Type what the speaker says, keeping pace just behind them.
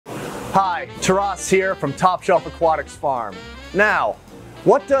Hi, Taras here from Top Shelf Aquatics Farm. Now,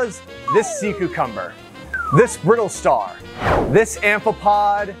 what does this sea cucumber, this brittle star, this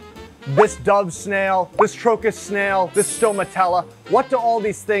amphipod, this dove snail, this trochus snail, this stomatella, what do all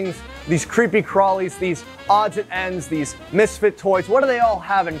these things, these creepy crawlies, these odds and ends, these misfit toys, what do they all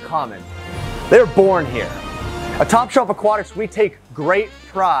have in common? They're born here. At Top Shelf Aquatics, we take great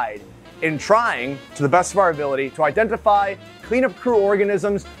pride in trying, to the best of our ability, to identify cleanup crew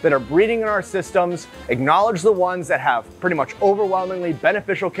organisms that are breeding in our systems, acknowledge the ones that have pretty much overwhelmingly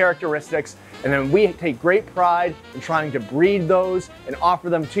beneficial characteristics, and then we take great pride in trying to breed those and offer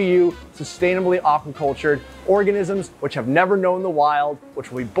them to you sustainably aquacultured organisms which have never known the wild,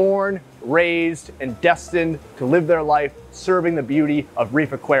 which will be born, raised, and destined to live their life serving the beauty of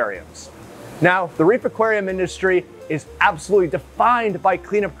reef aquariums. Now, the reef aquarium industry is absolutely defined by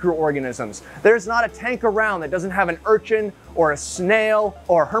cleanup crew organisms. There's not a tank around that doesn't have an urchin or a snail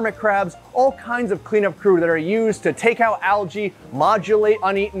or hermit crabs, all kinds of cleanup crew that are used to take out algae, modulate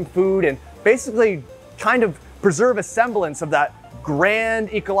uneaten food, and basically kind of preserve a semblance of that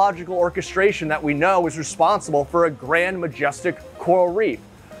grand ecological orchestration that we know is responsible for a grand, majestic coral reef.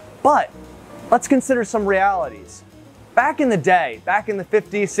 But let's consider some realities. Back in the day, back in the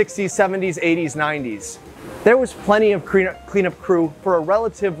 50s, 60s, 70s, 80s, 90s, there was plenty of cleanup crew for a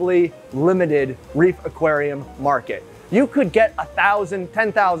relatively limited reef aquarium market. You could get 1,000,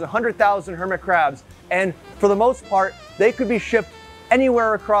 10,000, 100,000 hermit crabs, and for the most part, they could be shipped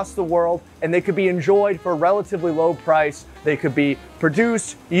anywhere across the world, and they could be enjoyed for a relatively low price. They could be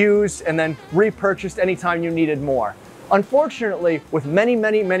produced, used, and then repurchased anytime you needed more. Unfortunately, with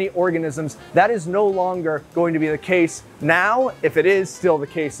many organisms, that is no longer going to be the case now, if it is still the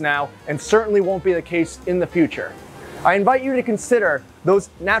case now, and certainly won't be the case in the future. I invite you to consider those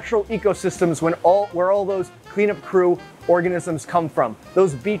natural ecosystems where all those cleanup crew organisms come from.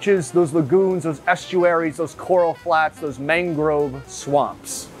 Those beaches, those lagoons, those estuaries, those coral flats, those mangrove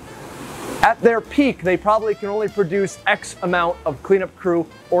swamps. At their peak, they probably can only produce X amount of cleanup crew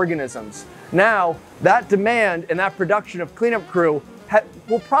organisms. Now, that demand and that production of cleanup crew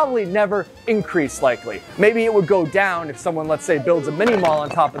will probably never increase likely. Maybe it would go down if someone, let's say, builds a mini mall on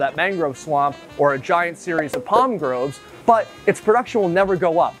top of that mangrove swamp or a giant series of palm groves, but its production will never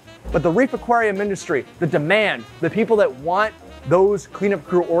go up. But the reef aquarium industry, the demand, the people that want those cleanup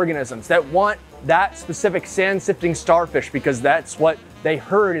crew organisms, that want that specific sand-sifting starfish because that's what they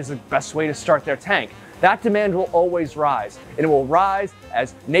heard is the best way to start their tank, that demand will always rise, and it will rise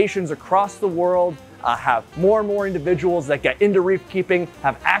as nations across the world have more and more individuals that get into reef keeping,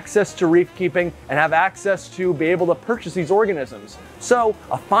 have access to reef keeping, and have access to be able to purchase these organisms. So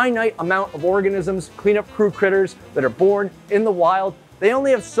a finite amount of organisms, cleanup crew critters that are born in the wild, they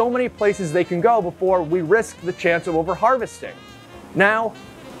only have so many places they can go before we risk the chance of overharvesting. Now,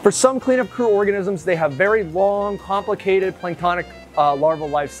 for some cleanup crew organisms, they have very long, complicated planktonic larval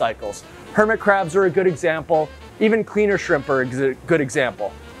life cycles. Hermit crabs are a good example. Even cleaner shrimp are a good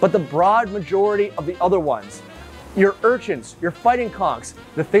example. But the broad majority of the other ones, your urchins, your fighting conchs,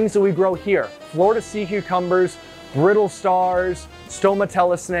 the things that we grow here, Florida sea cucumbers, brittle stars,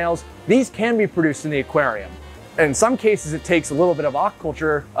 stomatella snails, these can be produced in the aquarium. In some cases, it takes a little bit of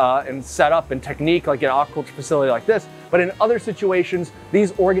aquaculture and setup and technique, like an aquaculture facility like this. But in other situations,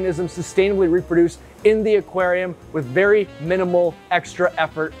 these organisms sustainably reproduce in the aquarium with very minimal extra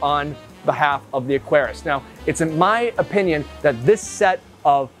effort on behalf of the aquarist. Now, it's in my opinion that this set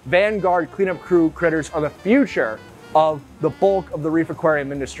of vanguard cleanup crew critters are the future of the bulk of the reef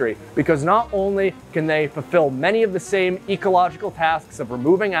aquarium industry, because not only can they fulfill many of the same ecological tasks of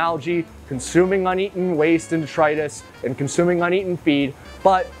removing algae, consuming uneaten waste and detritus, and consuming uneaten feed,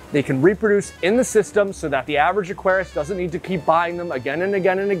 but they can reproduce in the system so that the average aquarist doesn't need to keep buying them again and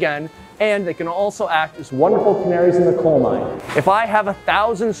again and again, and they can also act as wonderful canaries in the coal mine. If I have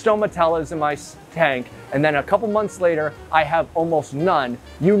 1,000 stomatellas in my tank, and then a couple months later, I have almost none,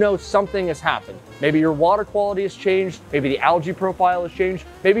 you know something has happened. Maybe your water quality has changed, maybe the algae profile has changed,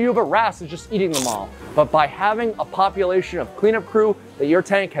 maybe you have a wrasse that's just eating them all. But by having a population of cleanup crew that your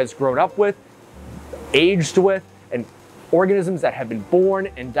tank has grown up with, aged with, and organisms that have been born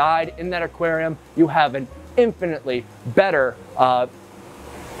and died in that aquarium, you have an infinitely better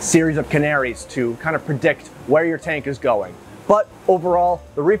series of canaries to kind of predict where your tank is going. But overall,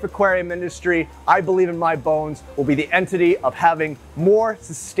 the reef aquarium industry, I believe in my bones, will be the entity of having more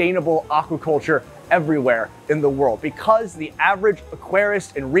sustainable aquaculture everywhere in the world, because the average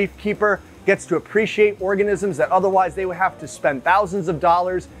aquarist and reef keeper gets to appreciate organisms that otherwise they would have to spend thousands of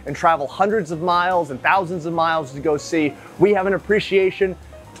dollars and travel hundreds of miles and thousands of miles to go see. We have an appreciation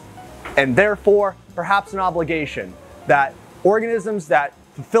and therefore perhaps an obligation that organisms that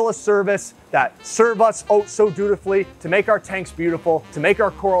fulfill a service, that serve us oh so dutifully, to make our tanks beautiful, to make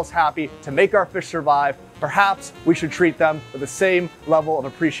our corals happy, to make our fish survive, perhaps we should treat them with the same level of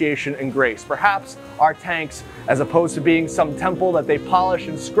appreciation and grace. Perhaps our tanks, as opposed to being some temple that they polish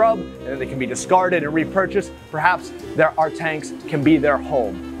and scrub and then they can be discarded and repurchased, perhaps our tanks can be their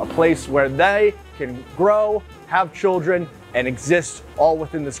home, a place where they can grow, have children, and exist all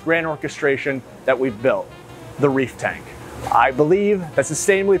within this grand orchestration that we've built, the reef tank. I believe that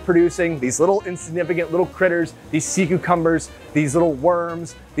sustainably producing these little insignificant little critters, these sea cucumbers, these little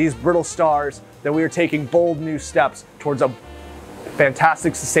worms, these brittle stars, that we are taking bold new steps towards a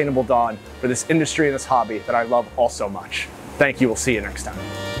fantastic sustainable dawn for this industry and this hobby that I love all so much. Thank you, we'll see you next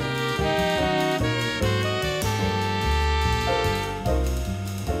time.